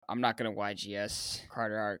I'm not gonna YGS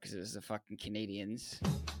Carter Hart because it was the fucking Canadians.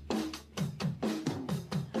 Gretzky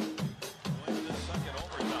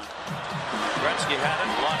had it,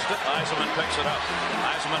 lost it. Yzerman picks it up.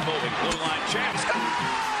 Yzerman moving, blue line chance.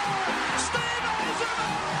 Steve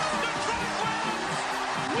Yzerman!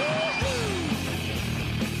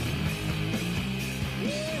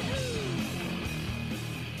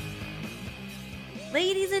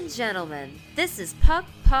 Ladies and gentlemen, this is Puck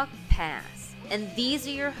Pass, and these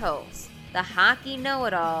are your hosts, the hockey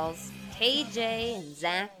know-it-alls, KJ and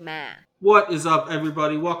Zach Mack. What is up,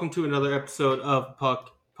 everybody? Welcome to another episode of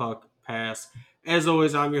Puck Pass. As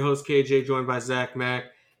always, I'm your host, KJ, joined by Zach Mack,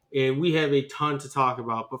 and we have a ton to talk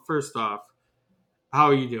about. But first off, how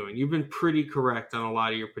are you doing? You've been pretty correct on a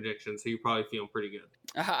lot of your predictions, so you're probably feeling pretty good.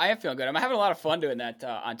 I am feeling good. I'm having a lot of fun doing that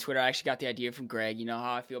on Twitter. I actually got the idea from Greg. You know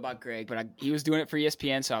how I feel about Greg, but he was doing it for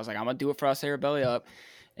ESPN, so I was like, I'm going to do it for us here at Belly Up,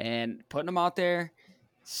 and putting them out there.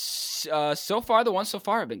 So far, the ones so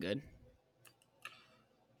far have been good.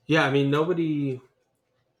 Yeah,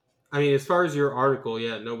 as far as your article,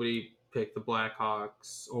 nobody picked the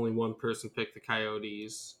Blackhawks. Only one person picked the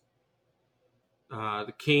Coyotes.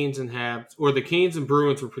 The Canes and Habs, or the Canes and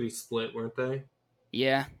Bruins were pretty split, weren't they?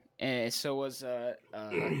 Yeah, and so was wow,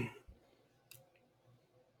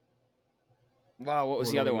 what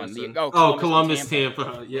was the other one? Columbus,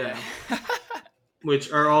 Tampa. Yeah.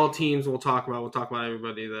 Which are all teams we'll talk about. We'll talk about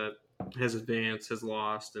everybody that has advanced, has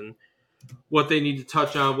lost, and what they need to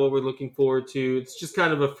touch on, what we're looking forward to. It's just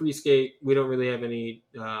kind of a free skate. We don't really have any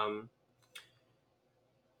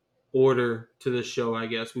order to this show, I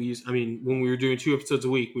guess. When we were doing 2 episodes a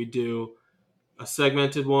week, we'd do a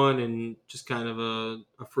segmented one and just kind of a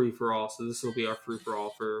free-for-all. So this will be our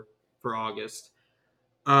free-for-all for August.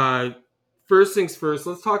 First things first,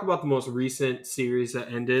 let's talk about the most recent series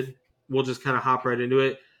that ended. We'll just kind of hop right into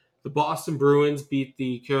it. The Boston Bruins beat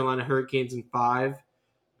the Carolina Hurricanes in 5.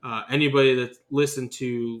 Anybody that's listened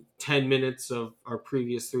to 10 minutes of our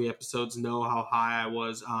previous 3 episodes know how high I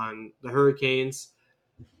was on the Hurricanes.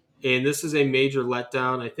 And this is a major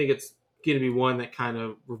letdown. I think it's going to be one that kind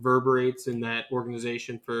of reverberates in that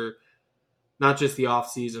organization for not just the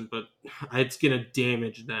offseason, but it's going to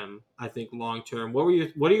damage them, I think, long term. What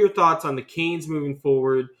are your thoughts on the Canes moving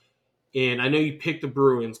forward? And I know you picked the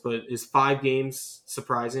Bruins, but is 5 games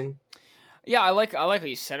surprising? Yeah, I like what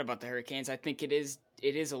you said about the Hurricanes. I think it is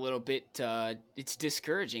a little bit it's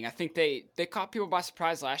discouraging. I think they caught people by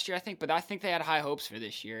surprise last year, but I think they had high hopes for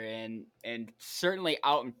this year, and certainly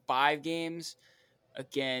out in 5 games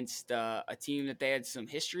against a team that they had some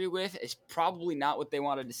history with is probably not what they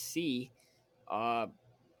wanted to see.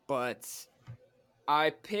 But I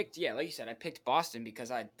picked, like you said, I picked Boston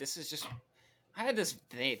because I had this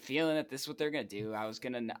feeling that this is what they're going to do. I was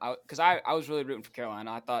really rooting for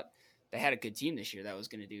Carolina. I thought they had a good team this year that was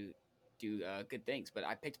going to do good things. But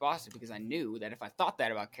I picked Boston because I knew that if I thought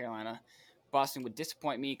that about Carolina, Boston would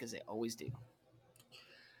disappoint me because they always do.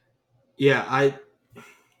 Yeah, I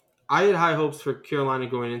had high hopes for Carolina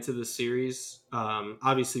going into the series.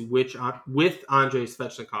 Obviously, with Andrei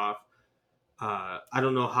Svechnikov, I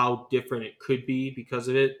don't know how different it could be because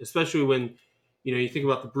of it, especially when you think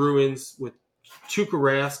about the Bruins with Tuukka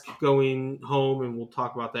Rask going home, and we'll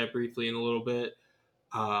talk about that briefly in a little bit.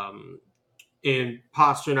 And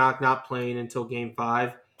Pastrnak not playing until Game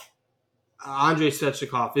 5. Andrei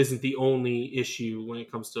Svechnikov isn't the only issue when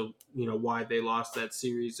it comes to why they lost that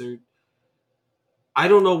series. I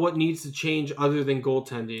don't know what needs to change other than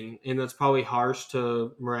goaltending, and that's probably harsh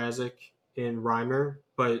to Mrazek and Reimer,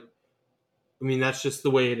 but that's just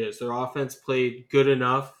the way it is. Their offense played good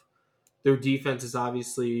enough. Their defense is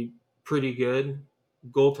obviously pretty good.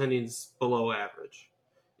 Goaltending's below average.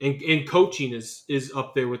 And coaching is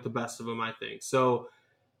up there with the best of them, I think. So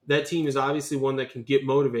that team is obviously one that can get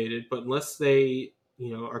motivated, but unless they,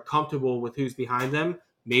 are comfortable with who's behind them,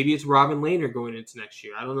 maybe it's Robin Lehner going into next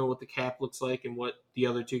year. I don't know what the cap looks like and what the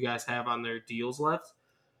other 2 guys have on their deals left.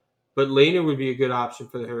 But Lehner would be a good option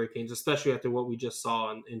for the Hurricanes, especially after what we just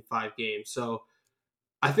saw in 5 games. So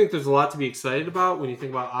I think there's a lot to be excited about when you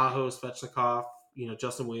think about Aho, Svechnikov.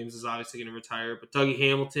 Justin Williams is obviously going to retire, but Dougie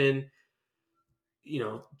Hamilton,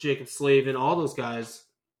 Jacob Slavin, all those guys,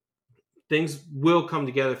 things will come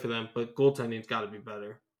together for them, but goaltending's got to be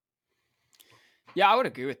better. Yeah, I would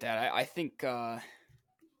agree with that. I think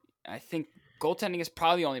goaltending is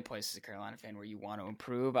probably the only place as a Carolina fan where you want to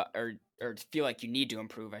improve or feel like you need to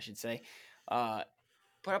improve, I should say. But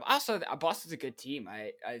also, Boston's a good team.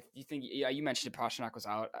 You mentioned Pastrnak was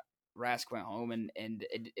out. Rask went home, and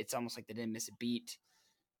it's almost like they didn't miss a beat.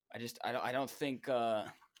 I don't think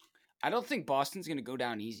Boston's going to go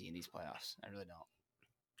down easy in these playoffs. I really don't.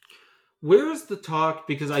 Where is the talk?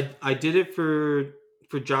 Because I did it for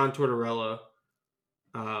John Tortorella,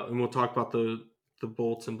 and we'll talk about the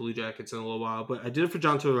Bolts and Blue Jackets in a little while. But I did it for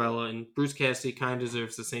John Tortorella, and Bruce Cassidy kind of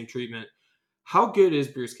deserves the same treatment. How good is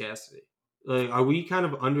Bruce Cassidy? Like, are we kind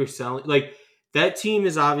of underselling? Like, that team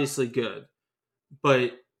is obviously good,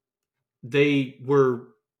 but they were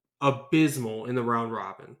abysmal in the round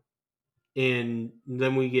robin. And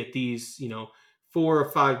then we get these, 4 or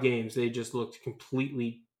 5 games. They just looked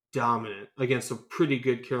completely dominant against a pretty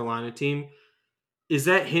good Carolina team. Is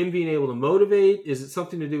that him being able to motivate? Is it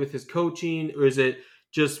something to do with his coaching? Or is it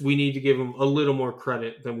just we need to give him a little more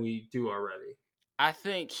credit than we do already? I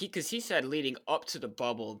think because he said leading up to the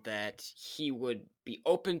bubble that he would be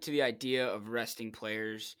open to the idea of resting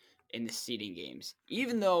players in the seeding games,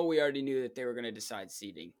 even though we already knew that they were going to decide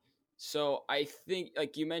seeding. So I think,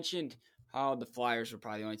 like you mentioned, how the Flyers were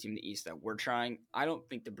probably the only team in the East that were trying. I don't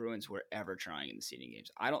think the Bruins were ever trying in the seeding games.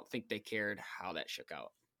 I don't think they cared how that shook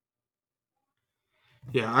out.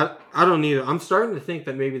 Yeah, I don't either. I'm starting to think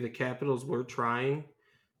that maybe the Capitals were trying,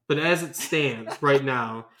 but as it stands right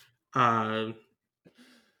now,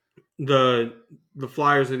 the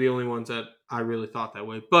Flyers are the only ones that I really thought that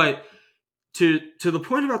way. But to the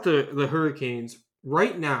point about the Hurricanes,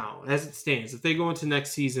 right now, as it stands, if they go into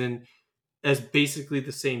next season as basically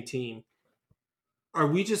the same team,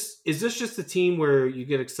 is this just a team where you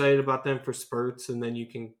get excited about them for spurts and then you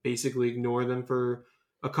can basically ignore them for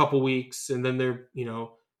a couple weeks and then they're,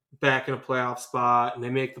 back in a playoff spot and they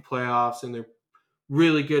make the playoffs and they're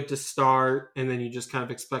really good to start and then you just kind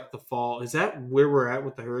of expect the fall? Is that where we're at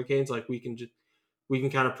with the Hurricanes? Like we can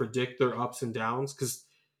kind of predict their ups and downs? Because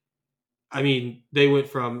I mean, they went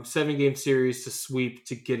from 7-game series to sweep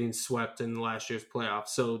to getting swept in last year's playoffs.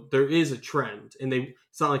 So there is a trend, and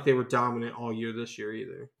it's not like they were dominant all year this year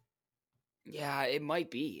either. Yeah, it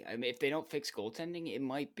might be. I mean, if they don't fix goaltending, it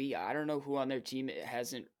might be. I don't know who on their team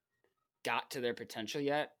hasn't got to their potential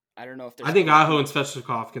yet. I don't know if I think Aho and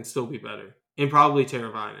Svechnikov can still be better, and probably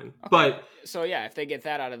Teravainen. Okay. But so yeah, if they get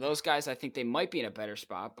that out of those guys, I think they might be in a better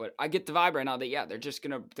spot. But I get the vibe right now that they're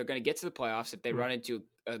gonna get to the playoffs. If they run into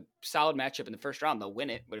a solid matchup in the first round, they'll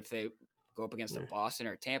win it. But if they go up against Boston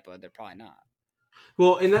or Tampa, they're probably not.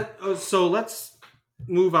 Well, so let's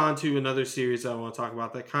move on to another series I want to talk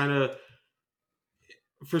about that kind of,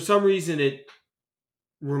 for some reason, it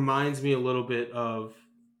reminds me a little bit of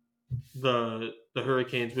the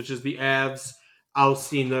Hurricanes, which is the Avs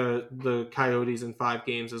ousting the Coyotes in 5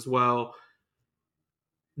 games as well.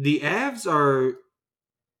 The Avs are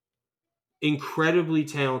incredibly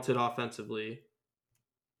talented offensively,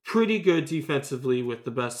 pretty good defensively with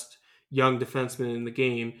the best young defenseman in the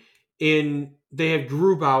game, and they have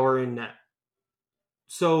Grubauer in net.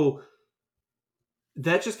 So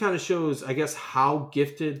that just kind of shows, I guess, how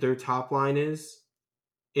gifted their top line is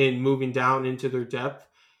in moving down into their depth,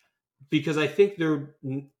 because I think they're,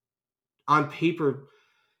 on paper,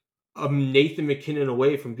 Nathan McKinnon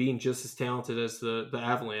away from being just as talented as the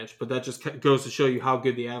Avalanche, but that just goes to show you how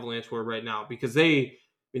good the Avalanche were right now, because they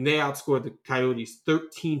outscored the Coyotes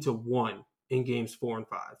 13-1 in games 4 and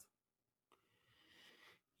 5.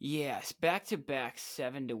 Yes, back-to-back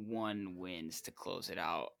 7-1 wins to close it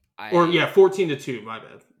out. 14-2. My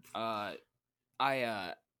bad.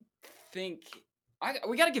 I think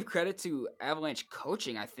we got to give credit to Avalanche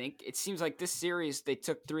coaching. I think it seems like this series they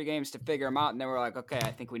took 3 games to figure them out, and they were like, okay,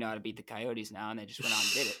 I think we know how to beat the Coyotes now, and they just went out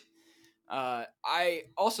and did it. I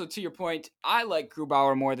also, to your point, I like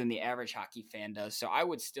Grubauer more than the average hockey fan does, so I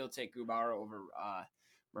would still take Grubauer over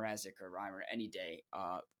Mrazek or Reimer any day,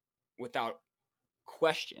 without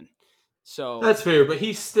question. So that's fair, but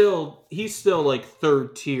he's still like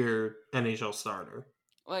 3rd tier NHL starter.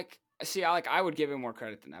 I would give him more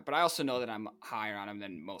credit than that, but I also know that I'm higher on him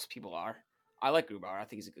than most people are. I like Grubauer. I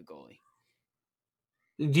think he's a good goalie.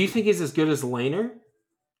 Do you think he's as good as Lehner?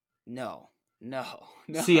 No.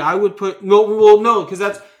 See, I would put no,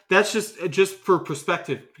 because that's just for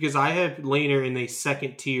perspective, because I have Lehner in a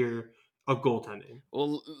 2nd tier of goaltending.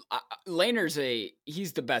 Well, Lehner's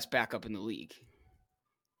he's the best backup in the league,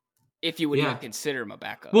 if you would even consider him a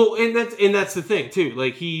backup. Well, and that's the thing too.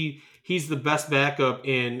 Like he's the best backup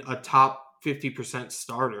in a top 50%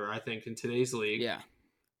 starter, I think, in today's league. Yeah.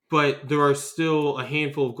 But there are still a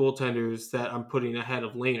handful of goaltenders that I'm putting ahead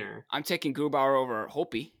of Lehner. I'm taking Grubauer over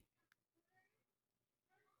Holtby.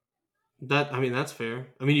 That's fair.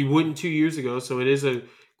 I mean, you wouldn't 2 years ago, so it is a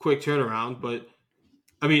quick turnaround. But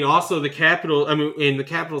I mean, also the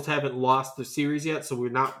Capitals haven't lost the series yet, so we're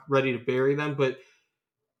not ready to bury them. But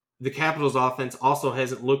the Capitals offense also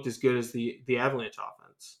hasn't looked as good as the Avalanche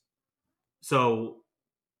offense. So,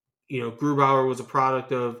 Grubauer was a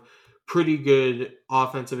product of pretty good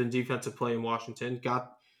offensive and defensive play in Washington.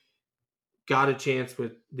 Got a chance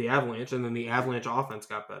with the Avalanche, and then the Avalanche offense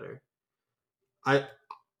got better. I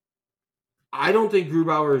don't think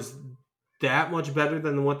Grubauer is that much better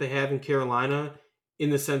than what they have in Carolina, in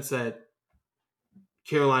the sense that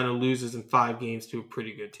Carolina loses in 5 games to a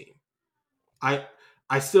pretty good team. I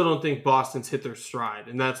still don't think Boston's hit their stride,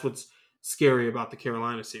 and that's what's scary about the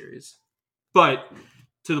Carolina series. But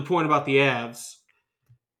to the point about the Avs,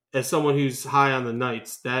 as someone who's high on the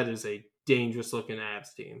Knights, that is a dangerous-looking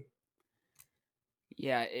Avs team.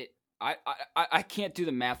 Yeah, I can't do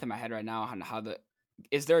the math in my head right now on how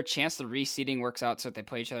is there a chance the reseeding works out so that they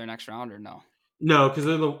play each other next round or no? No, because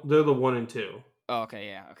they're the 1 and 2. Oh, okay,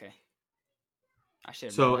 yeah, okay. I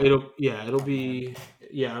should. So it'll be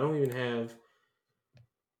I don't even have,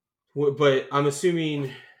 but I'm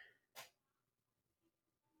assuming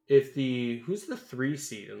who's the 3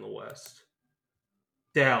 seed in the West?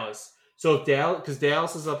 Dallas. So if because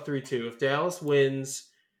Dallas is up 3-2, if Dallas wins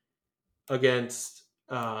against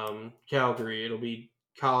Calgary, it'll be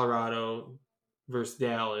Colorado versus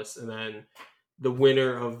Dallas, and then the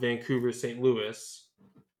winner of Vancouver St. Louis,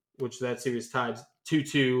 which that series tied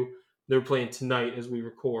 2-2. They're playing tonight as we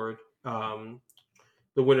record. The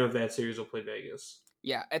winner of that series will play Vegas.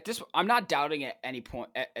 Yeah, I'm not doubting at any point.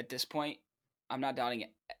 At this point, I'm not doubting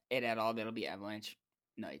it at all. That'll be Avalanche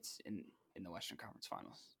Knights in the Western Conference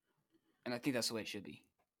Finals, and I think that's the way it should be.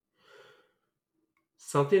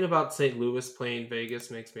 Something about St. Louis playing Vegas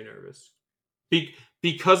makes me nervous,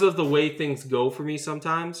 because of the way things go for me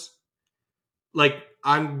sometimes. Like,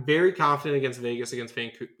 I'm very confident against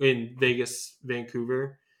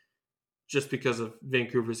Vancouver. Just because of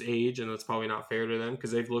Vancouver's age, and that's probably not fair to them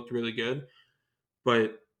because they've looked really good.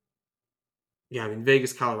 But, yeah, I mean,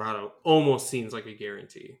 Vegas, Colorado almost seems like a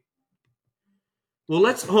guarantee. Well,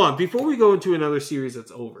 let's hold on. Before we go into another series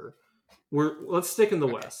that's over, let's stick in the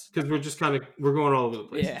West because we're just we're going all over the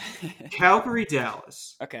place. Yeah. Calgary,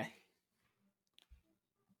 Dallas. Okay.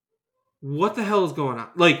 What the hell is going on?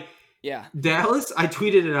 Like, yeah, Dallas, I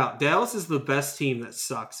tweeted it out. Dallas is the best team that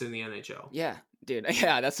sucks in the NHL. Yeah. Dude,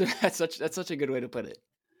 yeah, that's such a good way to put it.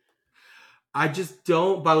 I just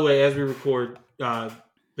don't. By the way, as we record, the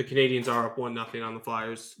Canadians are up 1-0 on the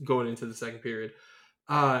Flyers going into the second period.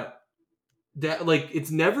 It's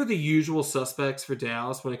never the usual suspects for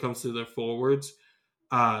Dallas when it comes to their forwards.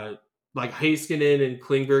 Like Heiskanen and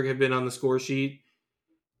Klingberg have been on the score sheet,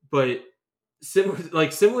 but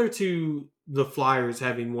similar to the Flyers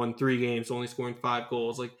having won 3 games, only scoring 5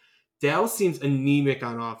 goals. Like, Dallas seems anemic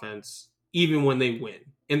on offense, even when they win.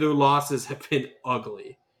 And their losses have been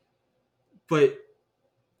ugly. But,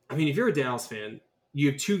 I mean, if you're a Dallas fan, you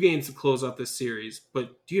have 2 games to close out this series.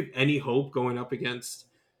 But do you have any hope going up against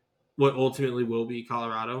what ultimately will be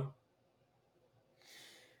Colorado?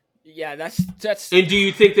 Yeah, that's. And do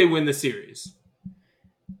you think they win the series?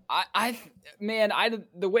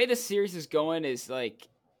 The way the series is going is like,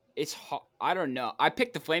 it's I don't know. I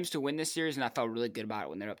picked the Flames to win this series, and I felt really good about it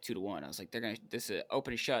when they're up 2-1. I was like, this is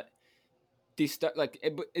open and shut.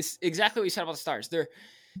 It's exactly what you said about the Stars.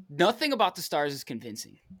 Nothing about the Stars is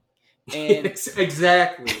convincing. And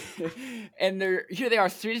exactly. And here they are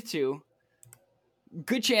 3-2.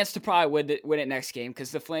 Good chance to probably win it next game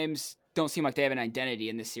because the Flames don't seem like they have an identity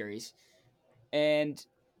in this series. And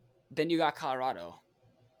then you got Colorado,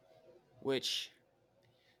 which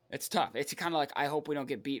it's tough. It's kind of like, I hope we don't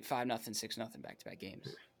get beat 5-0, 6-0 back-to-back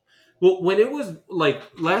games. Well, when it was like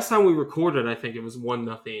last time we recorded, I think it was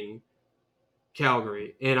 1-0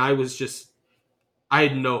 Calgary, and I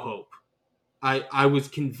had no hope. I was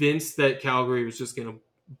convinced that Calgary was just going to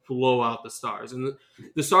blow out the Stars, and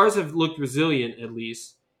the Stars have looked resilient, at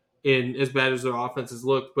least, in as bad as their offenses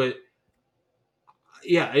looked. But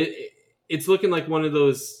yeah, it's looking like one of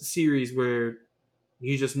those series where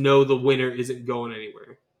you just know the winner isn't going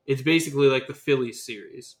anywhere. It's basically like the Phillies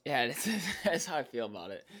series. Yeah, that's how I feel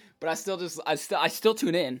about it. But I still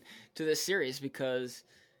tune in to this series because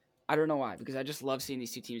I don't know why. Because I just love seeing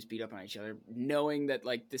these two teams beat up on each other, knowing that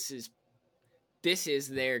like this is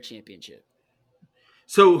their championship.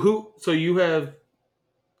 So you have?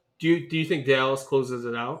 Do you think Dallas closes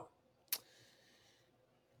it out?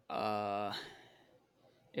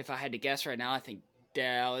 If I had to guess right now, I think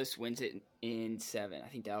Dallas wins it in 7. I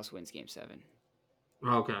think Dallas wins Game 7.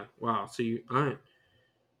 Okay. Wow. So all right.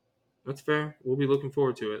 That's fair. We'll be looking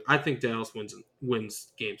forward to it. I think Dallas wins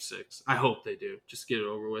Game 6. I hope they do. Just get it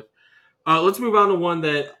over with. Let's move on to one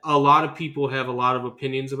that a lot of people have a lot of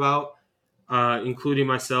opinions about, including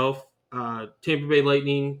myself. Tampa Bay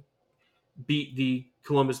Lightning beat the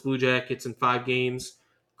Columbus Blue Jackets in 5 games.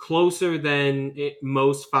 Closer than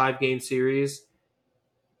most 5-game series.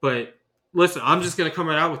 But listen, I'm just going to come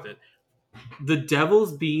right out with it. The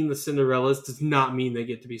Devils being the Cinderellas does not mean they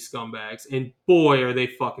get to be scumbags. And boy, are they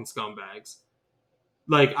fucking scumbags.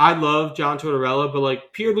 Like, I love John Tortorella, but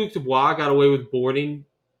like Pierre-Luc Dubois got away with boarding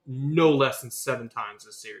no less than 7 times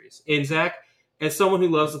this series. And Zach, as someone who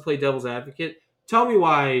loves to play devil's advocate, tell me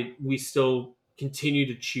why we still continue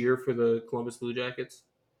to cheer for the Columbus Blue Jackets.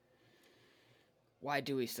 Why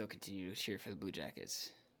do we still continue to cheer for the Blue Jackets?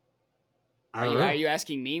 I don't know. Are you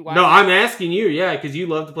asking me why? No, I'm asking you, yeah, because you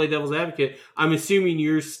love to play devil's advocate. I'm assuming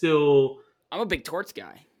you're still... I'm a big Torts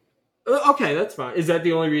guy. Okay, that's fine. Is that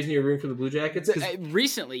the only reason you're rooting for the Blue Jackets?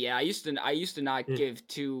 Recently, yeah. I used to not give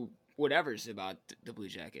two whatevers about the Blue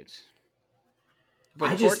Jackets.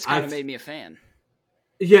 But Torts kind of made me a fan.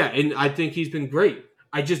 Yeah, and I think he's been great.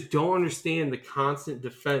 I just don't understand the constant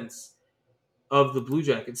defense of the Blue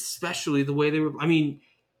Jackets, especially the way they were... I mean,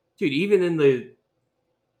 dude, even in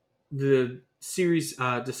the series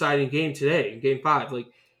deciding game today, in Game 5, like,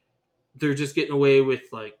 they're just getting away with,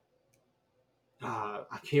 like,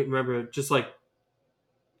 I can't remember, just like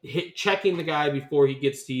checking the guy before he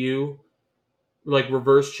gets to you, like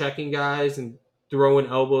reverse checking guys and throwing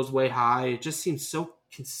elbows way high. It just seems so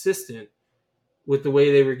consistent with the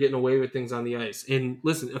way they were getting away with things on the ice. And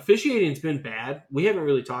listen, officiating's been bad. We haven't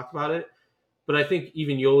really talked about it, but I think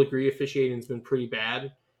even you'll agree officiating's been pretty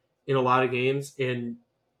bad in a lot of games. And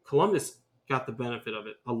Columbus got the benefit of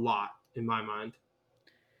it a lot, in my mind.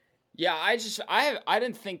 Yeah, I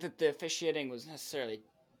didn't think that the officiating was necessarily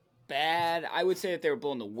bad. I would say that they were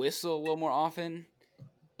blowing the whistle a little more often,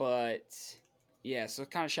 but yeah, so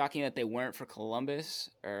kind of shocking that they weren't for Columbus,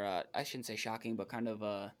 or I shouldn't say shocking, but kind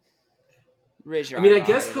of raise your. I mean, I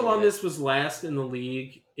guess Columbus was last in the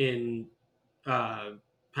league in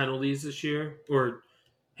penalties this year, or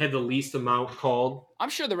had the least amount called. I'm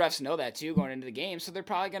sure the refs know that too going into the game, so they're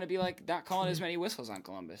probably going to be like not calling as many whistles on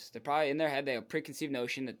Columbus. They're probably in their head they have a preconceived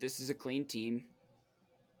notion that this is a clean team.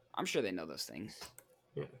 I'm sure they know those things.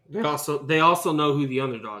 Yeah. They also know who the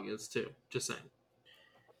underdog is too. Just saying.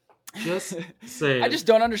 Just saying. I just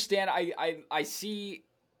don't understand. I see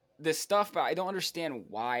this stuff, but I don't understand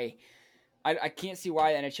why. I can't see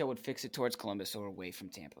why the NHL would fix it towards Columbus or away from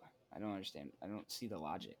Tampa. I don't understand. I don't see the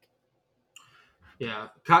logic. Yeah.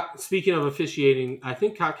 Speaking of officiating, I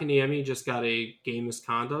think Kotkaniemi just got a game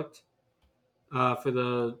misconduct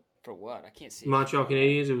for what? I can't see. Montreal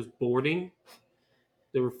Canadiens. It was boarding.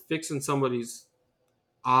 They were fixing somebody's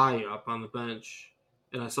eye up on the bench,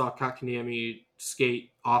 and I saw Kotkaniemi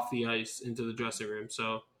skate off the ice into the dressing room.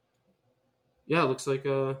 So, yeah, it looks like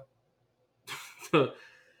the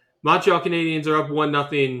Montreal Canadiens are up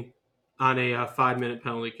 1-0 on a 5-minute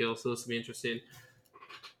penalty kill. So this will be interesting.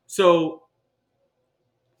 So,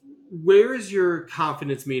 where is your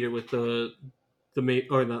confidence meter with the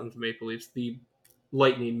Maple Leafs, the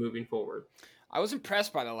Lightning moving forward? I was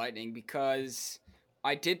impressed by the Lightning because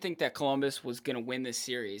I did think that Columbus was going to win this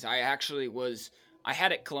series. I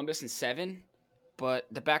had it Columbus in 7, but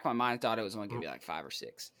the back of my mind thought it was only going to be like 5 or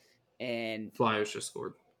 6. And Flyers just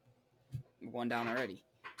scored. 1 down already.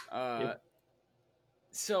 Yep.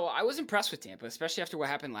 So I was impressed with Tampa, especially after what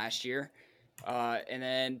happened last year. And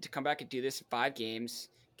then to come back and do this in 5 games,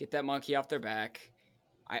 get that monkey off their back.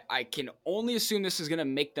 I can only assume this is going to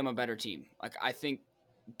make them a better team. Like, I think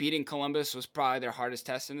beating Columbus was probably their hardest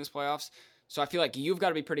test in this playoffs. So I feel like you've got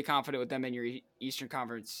to be pretty confident with them in your Eastern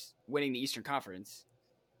Conference, winning the Eastern Conference.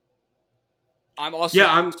 I'm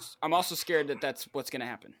also scared that that's what's going to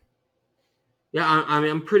happen. Yeah,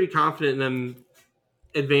 I'm pretty confident in them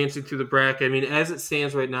advancing through the bracket. I mean, as it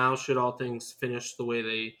stands right now, should all things finish the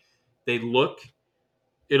way they look,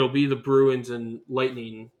 it'll be the Bruins and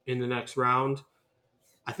Lightning in the next round.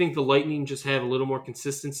 I think the Lightning just have a little more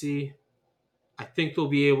consistency. I think they'll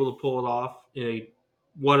be able to pull it off in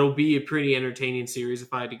what will be a pretty entertaining series,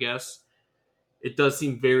 if I had to guess. It does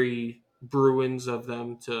seem very Bruins of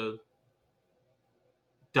them to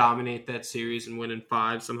dominate that series and win in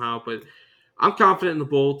 5 somehow. But I'm confident in the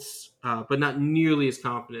Bolts, but not nearly as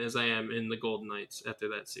confident as I am in the Golden Knights after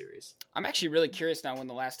that series. I'm actually really curious now when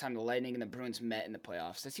the last time the Lightning and the Bruins met in the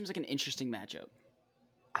playoffs. That seems like an interesting matchup.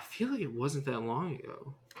 I feel like it wasn't that long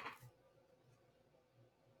ago.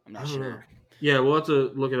 I'm not sure. Yeah, we'll have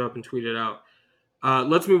to look it up and tweet it out.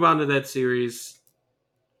 Let's move on to that series.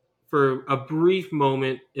 For a brief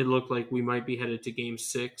moment, it looked like we might be headed to Game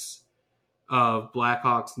 6 of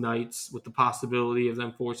Blackhawks Knights with the possibility of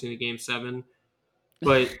them forcing a Game 7.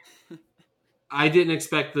 But I didn't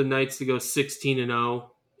expect the Knights to go 16-0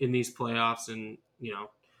 in these playoffs. And,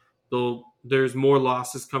 there's more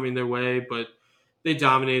losses coming their way, but they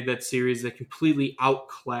dominated that series. They completely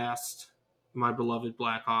outclassed my beloved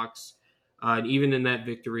Blackhawks. And even in that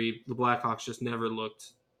victory, the Blackhawks just never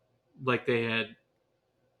looked like they had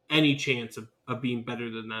any chance of being better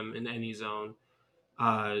than them in any zone.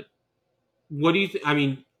 What do you think? I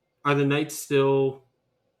mean, are the Knights still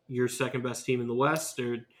your second best team in the West,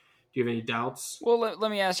 or do you have any doubts? Well,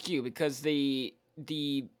 let me ask you, because the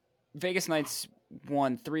Vegas Knights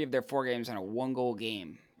won 3 of their 4 games on a 1-goal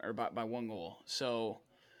game, or by 1 goal. So,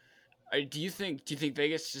 do you think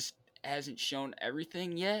Vegas just hasn't shown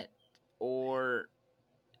everything yet, or?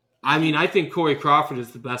 I mean, I think Corey Crawford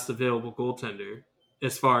is the best available goaltender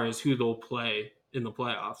as far as who they'll play in the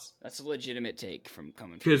playoffs. That's a legitimate take from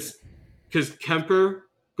coming from you. Because Kemper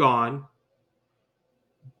gone,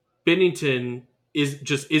 Binnington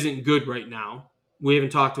isn't good right now. We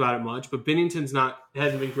haven't talked about it much, but Binnington's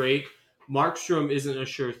hasn't been great. Markstrom isn't a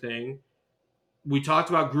sure thing. We talked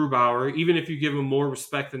about Grubauer. Even if you give him more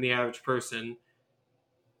respect than the average person,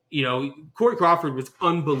 Corey Crawford was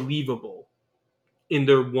unbelievable in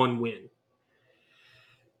their 1 win.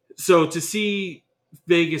 So to see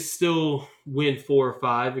Vegas still win 4 or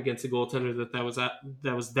 5 against a goaltender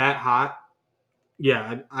that was that hot,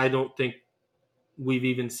 yeah, I don't think we've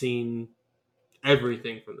even seen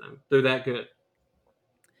everything from them. They're that good.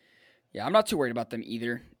 Yeah, I'm not too worried about them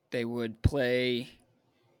either. They would play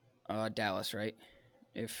Dallas, right?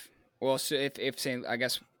 If St. I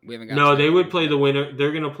guess we haven't got. No, they would play the winner.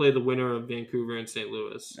 They're going to play the winner of Vancouver and St.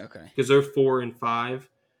 Louis. Okay, because they're 4 and 5.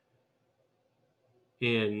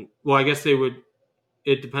 And I guess they would.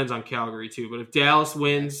 It depends on Calgary too. But if Dallas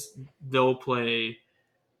wins, they'll play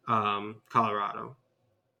Colorado.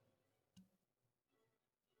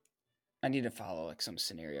 I need to follow some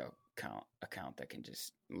scenario account that can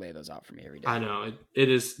just lay those out for me every day. I know it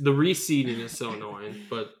is. The reseeding is so annoying,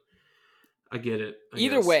 but I get it.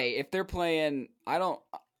 Either way, if they're playing, I'm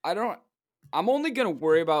only gonna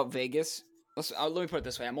worry about Vegas. Let me put it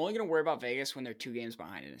this way: I'm only gonna worry about Vegas when they're 2 games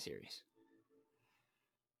behind in a series.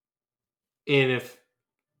 And if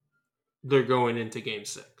they're going into Game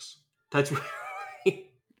 6, that's right.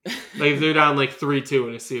 Like if they're down 3-2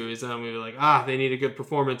 in a series, then I'm gonna be like, they need a good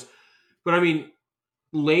performance. But I mean,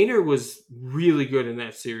 Lehner was really good in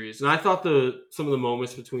that series, and I thought some of the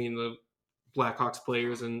moments between the Blackhawks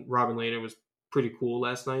players and Robin Lehner was pretty cool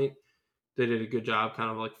last night. They did a good job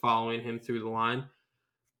kind of following him through the line.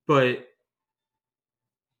 But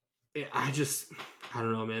I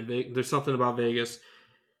don't know, man. There's something about Vegas.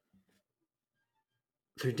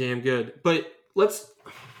 They're damn good. But a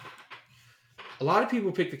lot of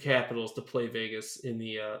people pick the Capitals to play Vegas in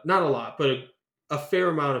the, not a lot, but a fair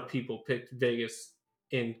amount of people picked Vegas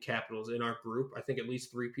and Capitals in our group. I think at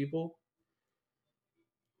least 3 people.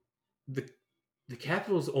 The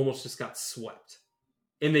Capitals almost just got swept,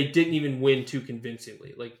 and they didn't even win too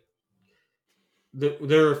convincingly.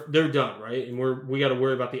 They're done, right? And we got to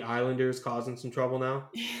worry about the Islanders causing some trouble now.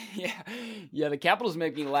 Yeah. The Capitals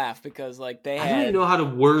make me laugh because I don't even know how to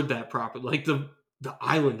word that properly. The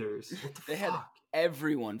Islanders, what the they fuck? had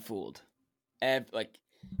everyone fooled. I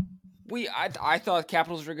thought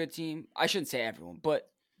Capitals were a good team. I shouldn't say everyone,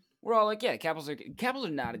 but we're all Capitals are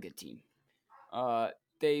not a good team.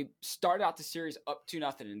 They started out the series up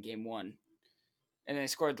 2-0 in game 1, and they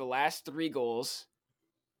scored the last 3 goals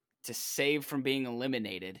to save from being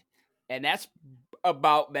eliminated, and that's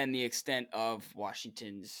about been the extent of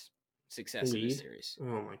Washington's success in the series.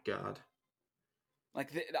 Oh my god!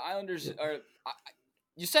 The Islanders are.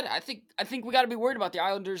 You said it. I think we got to be worried about the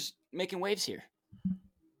Islanders making waves here.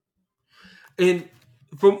 And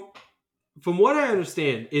from what I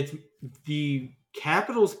understand, it's the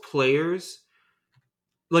Capitals players,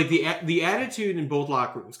 the attitude in both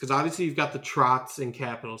locker rooms, because obviously you've got the Trotz and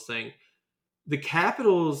Capitals thing. The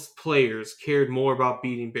Capitals players cared more about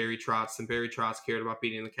beating Barry Trotz than Barry Trotz cared about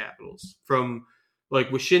beating the Capitals. From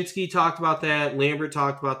Wyshynski talked about that, Lambert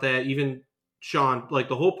talked about that, even Sean,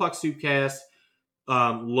 the whole Puck Soup cast.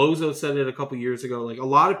 Lozo said it a couple years ago. A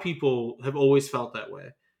lot of people have always felt that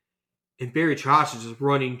way. And Barry Trotz is just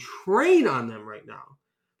running train on them right now.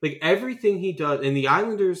 Everything he does, and the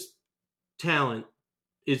Islanders' talent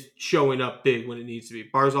is showing up big when it needs to be.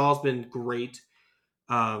 Barzal's been great.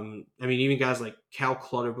 Even guys like Cal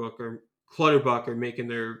Clutterbuck are making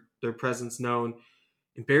their presence known.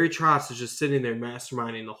 And Barry Trotz is just sitting there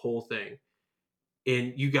masterminding the whole thing.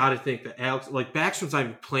 And you got to think that Backstrom's not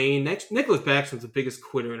even playing. Nicholas Backstrom's the biggest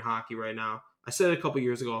quitter in hockey right now. I said it a couple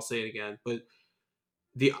years ago. I'll say it again. But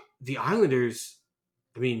the Islanders,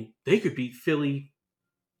 they could beat Philly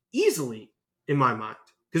easily in my mind,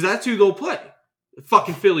 because that's who they'll play.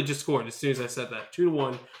 Fucking Philly just scored as soon as I said that.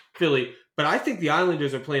 2-1 Philly. But I think the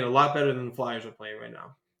Islanders are playing a lot better than the Flyers are playing right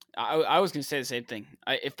now. I was going to say the same thing.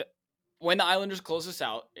 when the Islanders close us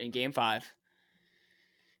out in Game 5,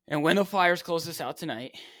 and when the Flyers close us out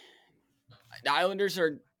tonight, the Islanders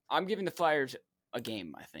are. I'm giving the Flyers a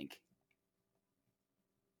game. I think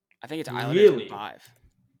it's Islanders in 5.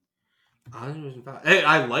 Islanders in 5. Hey,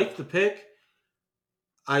 I like the pick.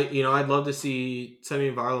 I'd love to see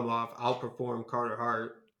Semyon Varlamov outperform Carter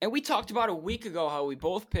Hart. And we talked about a week ago how we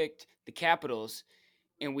both picked the Capitals,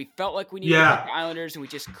 and we felt like we needed to pick the Islanders, and we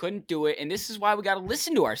just couldn't do it. And this is why we got to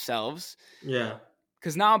listen to ourselves. Yeah.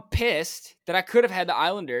 Because now I'm pissed that I could have had the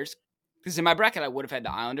Islanders. Because in my bracket, I would have had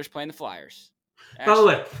the Islanders playing the Flyers. By the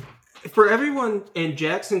way, for everyone, and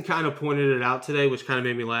Jackson kind of pointed it out today, which kind of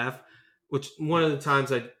made me laugh, which one of the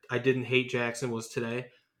times I didn't hate Jackson was today.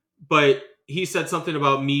 But he said something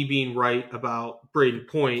about me being right about Braden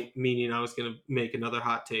Point, meaning I was going to make another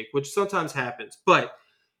hot take, which sometimes happens. But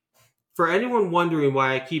for anyone wondering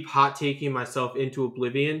why I keep hot taking myself into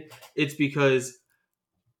oblivion, it's because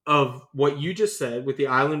of what you just said with the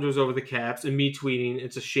Islanders over the Caps and me tweeting,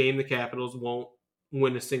 it's a shame the Capitals won't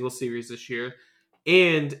win a single series this year.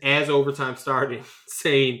 And as overtime started,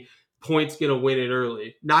 saying Point's going to win it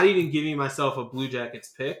early. Not even giving myself a Blue Jackets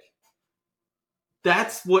pick.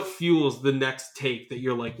 That's what fuels the next take that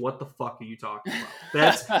you're like, what the fuck are you talking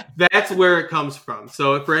about? That's where it comes from.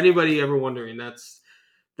 So for anybody ever wondering, that's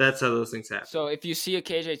how those things happen. So if you see a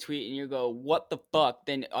KJ tweet and you go, what the fuck,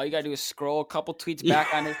 then all you got to do is scroll a couple tweets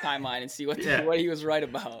back on his timeline and see what he was right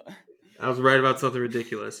about. I was right about something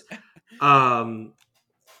ridiculous. All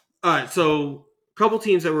right, so a couple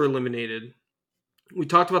teams that were eliminated. We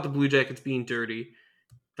talked about the Blue Jackets being dirty.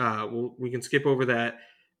 We can skip over that.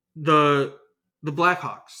 The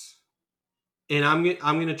Blackhawks. And I'm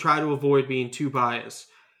going to try to avoid being too biased.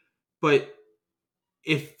 But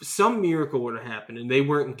if some miracle were to happen and they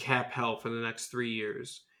weren't in cap hell for the next 3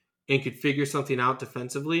 years and could figure something out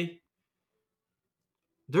defensively,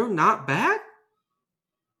 they're not bad.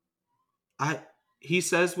 He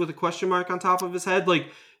says with a question mark on top of his head,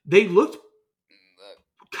 like they looked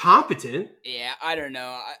competent. Yeah, I don't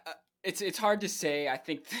know. It's hard to say. I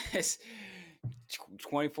think this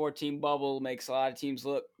 2014 bubble gives a lot of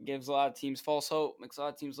teams false hope, makes a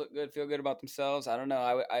lot of teams look good, feel good about themselves. I don't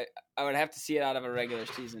know. I would have to see it out of a regular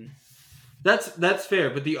season. That's fair,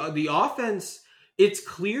 but the offense, it's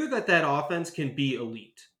clear that offense can be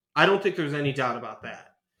elite. I don't think there's any doubt about that.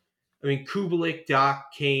 I mean, Kubalik,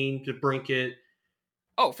 Doc, Kane, DeBrincat.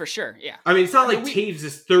 Oh, for sure, yeah. I mean, it's not like Taves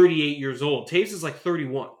is 38 years old. Taves is like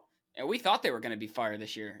 31. And we thought they were going to be fired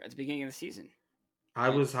this year at the beginning of the season. I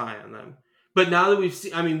was high on them. But now that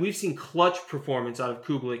we've seen clutch performance out of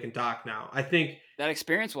Kubalik and Doc now. I think that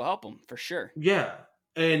experience will help them for sure. Yeah.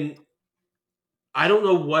 And I don't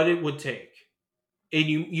know what it would take. And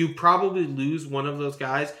you probably lose one of those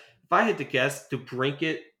guys. If I had to guess,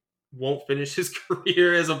 DeBrincat won't finish his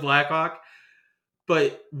career as a Blackhawk.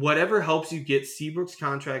 But whatever helps you get Seabrook's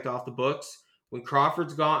contract off the books, when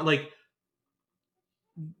Crawford's gone, like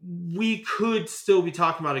we could still be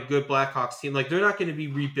talking about a good Blackhawks team. Like they're not going to be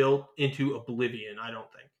rebuilt into oblivion, I don't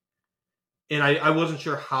think. And I wasn't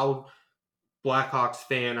sure how Blackhawks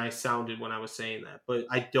fan I sounded when I was saying that, but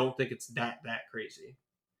I don't think it's that crazy.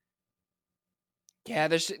 Yeah,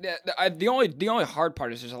 there's the only hard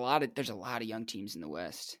part is there's a lot of young teams in the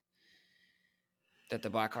West that the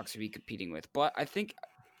Blackhawks would be competing with. But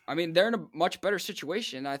they're in a much better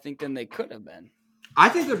situation, I think, than they could have been. I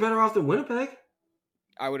think they're better off than Winnipeg.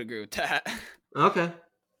 I would agree with that. Okay.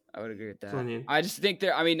 I would agree with that. I just think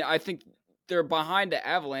I think they're behind the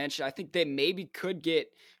Avalanche. I think they maybe could get,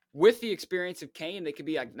 with the experience of Kane, they could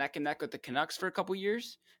be like neck and neck with the Canucks for a couple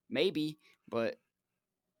years. Maybe, but.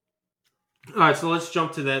 All right, so let's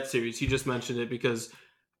jump to that series. You just mentioned it because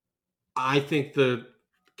I think the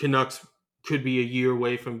Canucks could be a year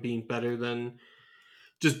away from being better than,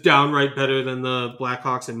 just downright better than the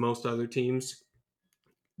Blackhawks and most other teams.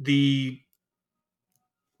 The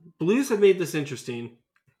Blues have made this interesting,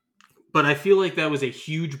 but I feel like that was a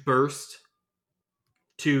huge burst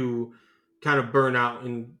to kind of burn out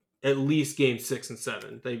in at least game 6 and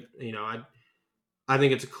 7. I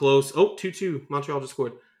think it's a close. 2-2. Montreal just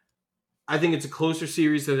scored. I think it's a closer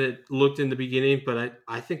series than it looked in the beginning, but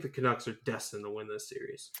I think the Canucks are destined to win this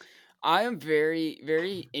series. I am very,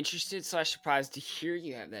 very interested / surprised to hear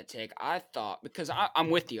you have that take. I thought, because I'm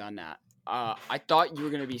with you on that. I thought you were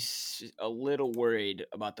going to be a little worried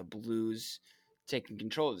about the Blues taking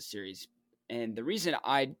control of the series. And the reason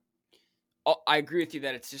I agree with you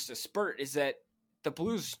that it's just a spurt is that the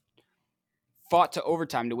Blues fought to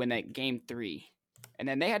overtime to win that game 3. And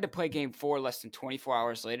then they had to play game 4 less than 24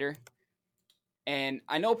 hours later. And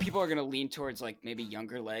I know people are going to lean towards like maybe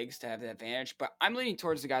younger legs to have the advantage, but I'm leaning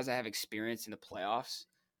towards the guys that have experience in the playoffs.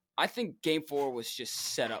 I think Game 4 was just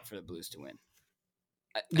set up for the Blues to win.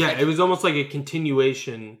 It was almost like a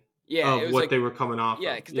continuation of what they were coming off of.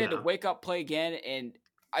 Yeah, because they had to wake up, play again, and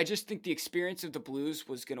I just think the experience of the Blues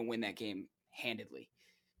was going to win that game handedly.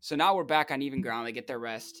 So now we're back on even ground. They get their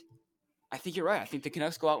rest. I think you're right. I think the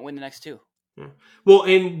Canucks go out and win the next two. Yeah. Well,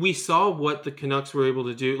 and we saw what the Canucks were able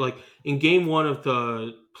to do. Like in Game 1 of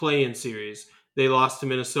the play-in series, they lost to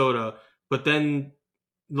Minnesota, but then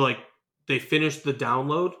like they finished the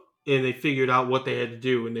download and they figured out what they had to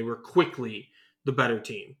do, and they were quickly the better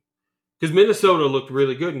team. Because Minnesota looked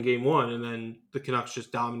really good in Game 1, and then the Canucks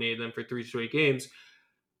just dominated them for 3 straight games.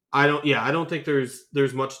 I don't think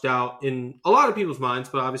there's much doubt in a lot of people's minds,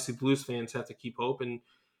 but obviously Blues fans have to keep hope, and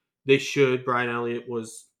they should. Brian Elliott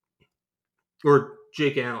was, or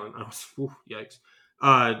Jake Allen. Yikes.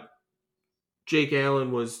 Jake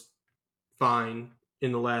Allen was fine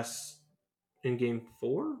in Game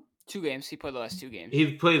 4? 2 games. He played the last 2 games.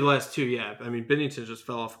 He played the last 2, yeah. I mean, Binnington just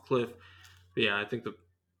fell off a cliff. But yeah, I think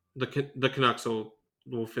the Canucks will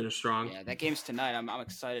finish strong. Yeah, that game's tonight. I'm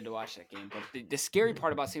excited to watch that game. But the scary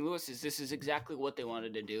part about St. Louis is this is exactly what they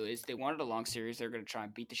wanted to do. Is they wanted a long series. They're going to try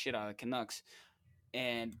and beat the shit out of the Canucks.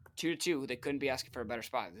 And 2-2, they couldn't be asking for a better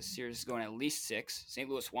spot. This series is going at least 6. St.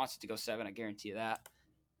 Louis wants it to go 7. I guarantee you that.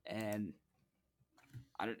 And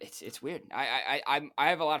it's weird. I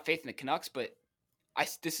have a lot of faith in the Canucks, but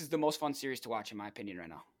this is the most fun series to watch in my opinion right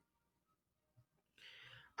now.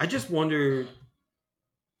 I just wonder,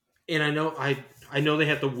 and I know they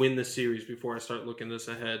have to win the series before I start looking this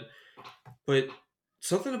ahead, but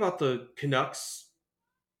something about the Canucks'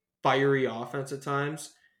 fiery offense at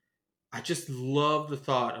times, I just love the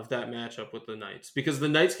thought of that matchup with the Knights, because the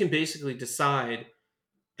Knights can basically decide,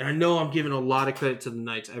 and I know I'm giving a lot of credit to the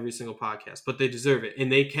Knights every single podcast, but they deserve it,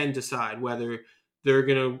 and they can decide whether they're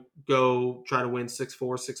going to go try to win 6-4,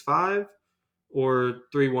 6-5, or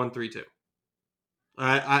 3-1, 3-2.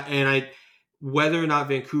 Whether or not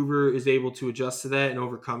Vancouver is able to adjust to that and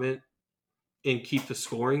overcome it and keep the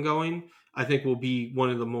scoring going, I think will be one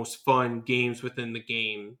of the most fun games within the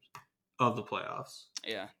game of the playoffs.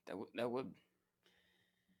 Yeah, that would. Man.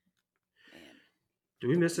 Do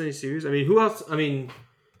we miss any series? I mean, who else? I mean,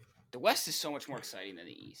 the West is so much more exciting than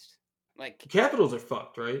the East. Like, the Capitals are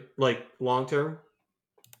fucked, right? Like long term.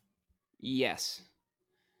 Yes.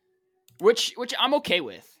 Which I'm okay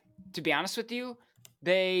with. To be honest with you,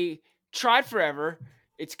 they tried forever.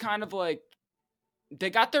 It's kind of like they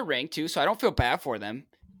got their ring too, so I don't feel bad for them.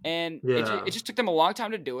 And it just took them a long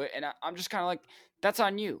time to do it, and I'm just kind of like, that's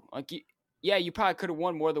on you. Like, you probably could have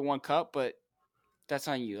won more than one cup, but that's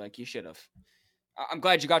on you. Like, you should have. I'm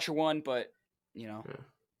glad you got your one, but Yeah.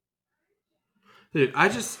 Dude, I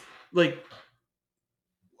just like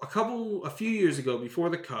a few years ago before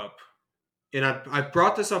the cup, and I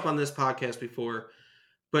brought this up on this podcast before,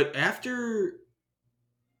 but after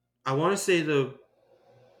I want to say the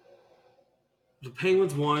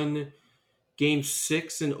Penguins won Game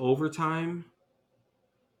 6 in overtime,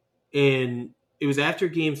 and it was after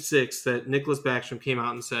Game 6 that Nicholas Backstrom came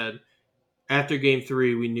out and said, after Game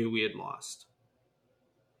 3, we knew we had lost.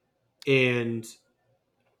 And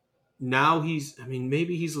now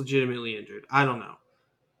maybe he's legitimately injured. I don't know.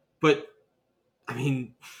 But, I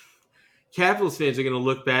mean, Capitals fans are going to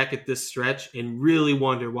look back at this stretch and really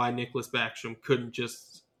wonder why Nicholas Backstrom couldn't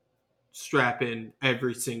just strap in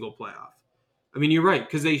every single playoff. I mean, you're right,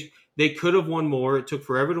 because they could have won more. It took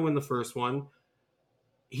forever to win the first one.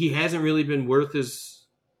 He hasn't really been worth his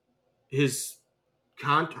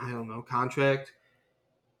contract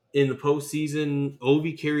in the postseason.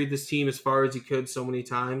 Ovi carried this team as far as he could so many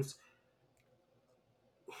times.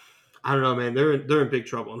 I don't know, man. They're in big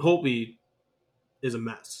trouble, and Holtby is a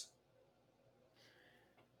mess.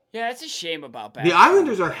 Yeah, it's a shame about that. The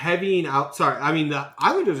Islanders are heavying out. Sorry, I mean the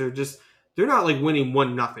Islanders are they're not like winning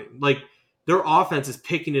 1-0. Like their offense is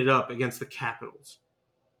picking it up against the Capitals.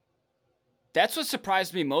 That's what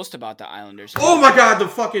surprised me most about the Islanders. Oh my God,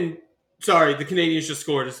 the Canadians just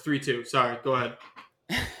scored. It's 3-2. Sorry, go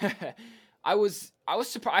ahead. I was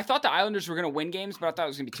surprised. I thought the Islanders were going to win games, but I thought it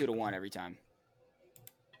was going to be 2-1 every time.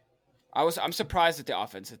 I'm surprised at the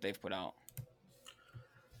offense that they've put out.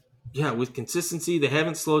 Yeah, with consistency, they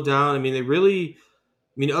haven't slowed down. I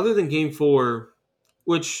mean, other than Game 4,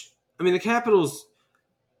 which, I mean, the Capitals,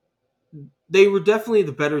 they were definitely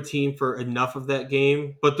the better team for enough of that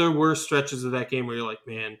game, but there were stretches of that game where you're like,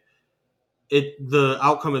 man, the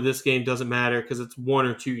outcome of this game doesn't matter because it's 1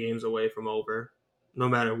 or 2 games away from over, no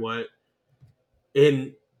matter what.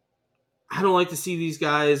 And I don't like to see these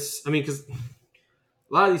guys, I mean, because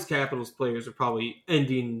a lot of these Capitals players are probably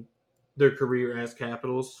ending their career as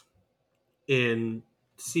Capitals. And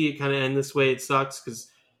to see it kind of end this way, it sucks because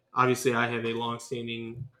obviously I have a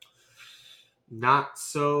long-standing, not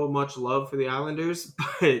so much love for the Islanders,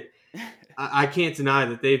 but I can't deny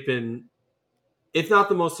that they've been, if not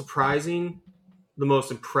the most surprising, the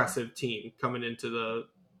most impressive team coming into the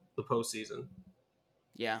postseason.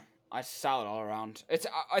 Yeah, I solid all around.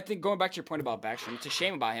 I think going back to your point about Backstrom, it's a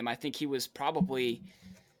shame about him. I think he was probably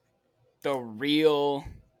the real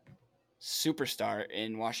superstar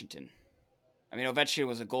in Washington. I mean, Ovechkin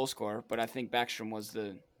was a goal scorer, but I think Backstrom was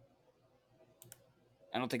the.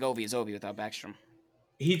 I don't think Ovi is Ovi without Backstrom.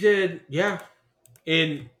 He did, yeah,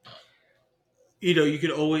 and you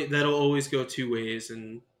could always that'll always go two ways,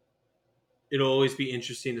 and it'll always be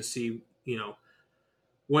interesting to see,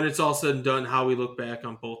 when it's all said and done, how we look back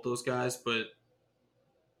on both those guys. But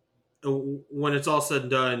when it's all said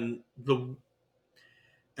and done,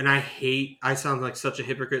 I sound like such a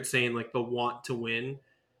hypocrite saying like the want to win,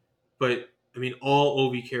 but I mean,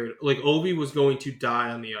 all Ovi cared, like Ovi was going to die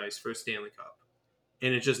on the ice for a Stanley Cup,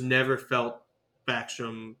 and it just never felt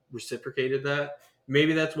Backstrom reciprocated that.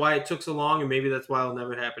 Maybe that's why it took so long, and maybe that's why it'll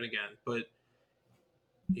never happen again. But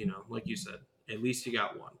like you said, at least you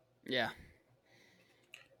got one. Yeah.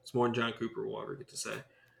 It's more than John Cooper will ever get to say.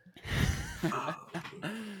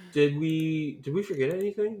 Did we forget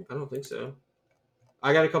anything? I don't think so.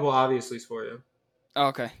 I got a couple obviously's for you. Oh,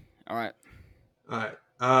 okay. All right.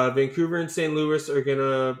 Vancouver and St. Louis are going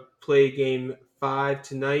to play Game 5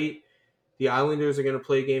 tonight. The Islanders are going to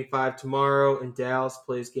play Game 5 tomorrow, and Dallas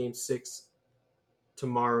plays Game 6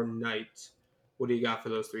 tomorrow night. What do you got for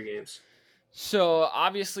those three games? So,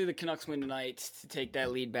 obviously, the Canucks win tonight to take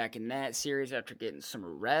that lead back in that series after getting some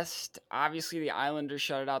rest. Obviously, the Islanders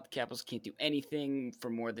shut it out. The Capitals can't do anything for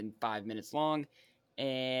more than 5 minutes long.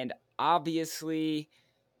 And obviously,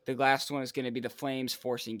 the last one is going to be the Flames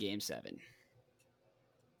forcing Game 7.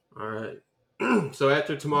 All right. So,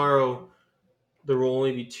 after tomorrow, there will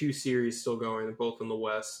only be two series still going. They're both in the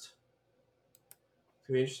West. It's going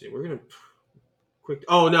to be interesting. We're going to quick...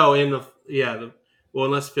 Oh, no. Well,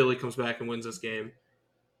 unless Philly comes back and wins this game.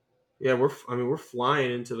 Yeah, we're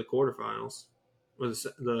flying into the quarterfinals. Or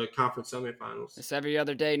the conference semifinals. This every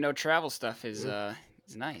other day, no travel stuff is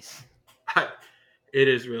nice. It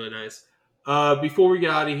is really nice. Before we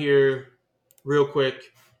get out of here, real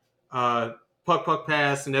quick, Puck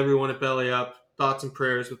Pass and everyone at Belly Up, thoughts and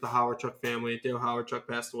prayers with the Howard Chuck family. Dale Howard Chuck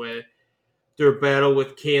passed away through a battle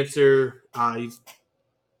with cancer. He's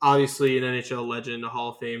obviously an NHL legend, a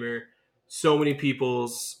Hall of Famer. So many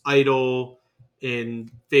people's idol and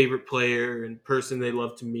favorite player and person they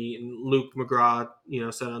love to meet. And Luke McGraw,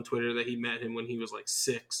 said on Twitter that he met him when he was like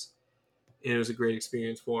 6. And it was a great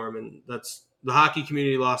experience for him. And that's the hockey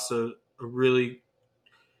community lost a really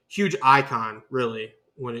huge icon, really,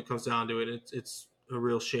 when it comes down to it. It's a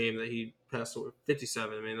real shame that he passed away.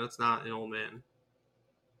 57. I mean, that's not an old man.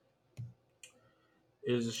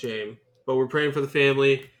 It is a shame. But we're praying for the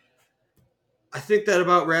family. I think that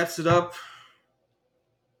about wraps it up.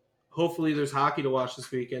 Hopefully there's hockey to watch this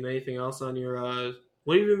weekend. Anything else on your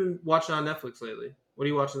what have you been watching on Netflix lately? What are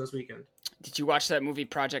you watching this weekend? Did you watch that movie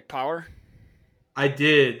Project Power? I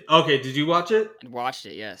did. Okay, did you watch it? I watched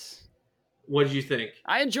it, yes. What did you think?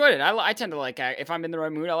 I enjoyed it. I tend to like, if I'm in the right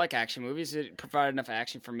mood, I like action movies. It provided enough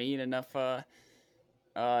action for me and enough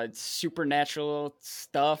supernatural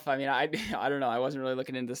stuff. I mean, I don't know. I wasn't really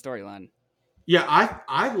looking into the storyline. Yeah,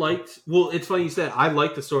 I liked. Well, it's funny you said I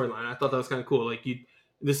liked the storyline. I thought that was kind of cool. Like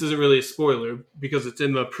this isn't really a spoiler because it's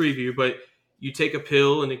in the preview, but you take a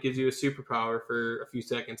pill and it gives you a superpower for a few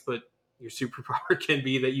seconds, but your superpower can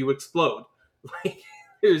be that you explode. Like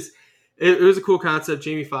it was a cool concept.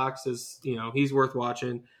 Jamie Foxx is, he's worth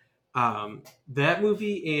watching. That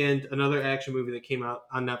movie and another action movie that came out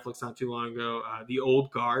on Netflix not too long ago, The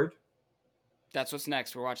Old Guard. That's what's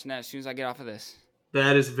next. We're watching that as soon as I get off of this.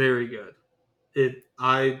 That is very good.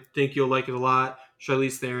 I think you'll like it a lot.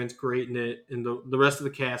 Charlize Theron's great in it, and the rest of the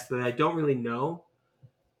cast that I don't really know,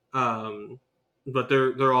 but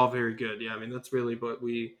they're all very good. Yeah, I mean that's really what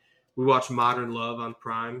we watch. Modern Love on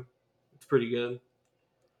Prime. It's pretty good,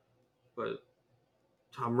 but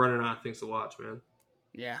I'm running out of things to watch, man.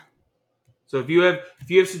 Yeah. So if you have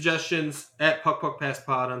suggestions at Puck Pass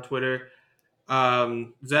Pod on Twitter,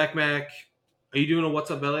 Zach Mack, are you doing a What's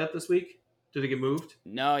Up Belly Up this week? Did it get moved?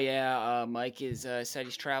 No, yeah. Mike is said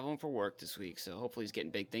he's traveling for work this week, so hopefully he's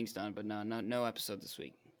getting big things done. But no episode this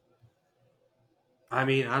week. I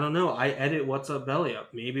mean, I don't know. I edit What's Up Belly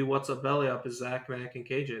Up. Maybe What's Up Belly Up is Zach Mack and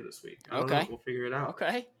KJ this week. I don't know. We'll figure it out.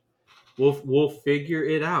 Okay. We'll figure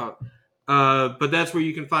it out. But that's where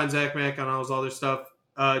you can find Zach Mack on all his other stuff.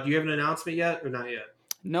 Do you have an announcement yet or not yet?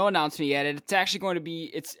 No announcement yet. It's actually going to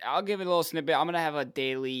be. I'll give it a little snippet. I'm going to have a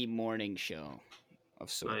daily morning show.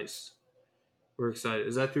 sorts. Nice. We're excited.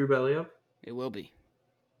 Is that through Belly Up? It will be.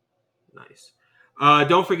 Nice.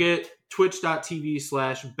 Don't forget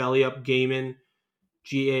twitch.tv/bellyupgaming,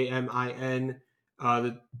 GAMIN.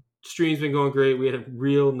 The stream's been going great. We had a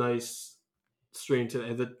real nice stream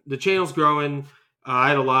today. The channel's growing. I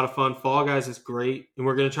had a lot of fun. Fall Guys is great. And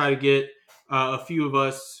we're going to try to get a few of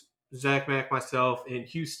us, Zach, Mac, myself, and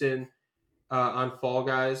Houston on Fall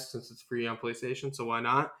Guys since it's free on PlayStation. So why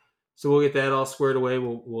not? So we'll get that all squared away.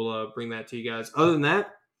 We'll bring that to you guys. Other than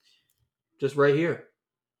that, just right here.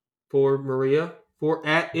 For Maria, for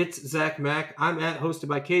at It's Zach Mac, I'm at hosted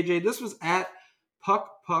by KJ. This was at Puck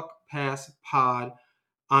Pass Pod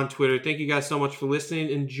on Twitter. Thank you guys so much for listening.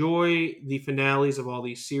 Enjoy the finales of all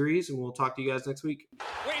these series, and we'll talk to you guys next week.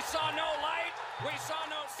 We saw no light. We saw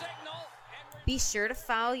no signal. Be sure to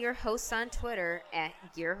follow your hosts on Twitter at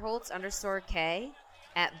Gearholtz_K,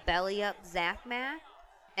 at BellyUpZachMac,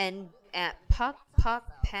 and at Puck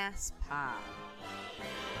Pass Pod.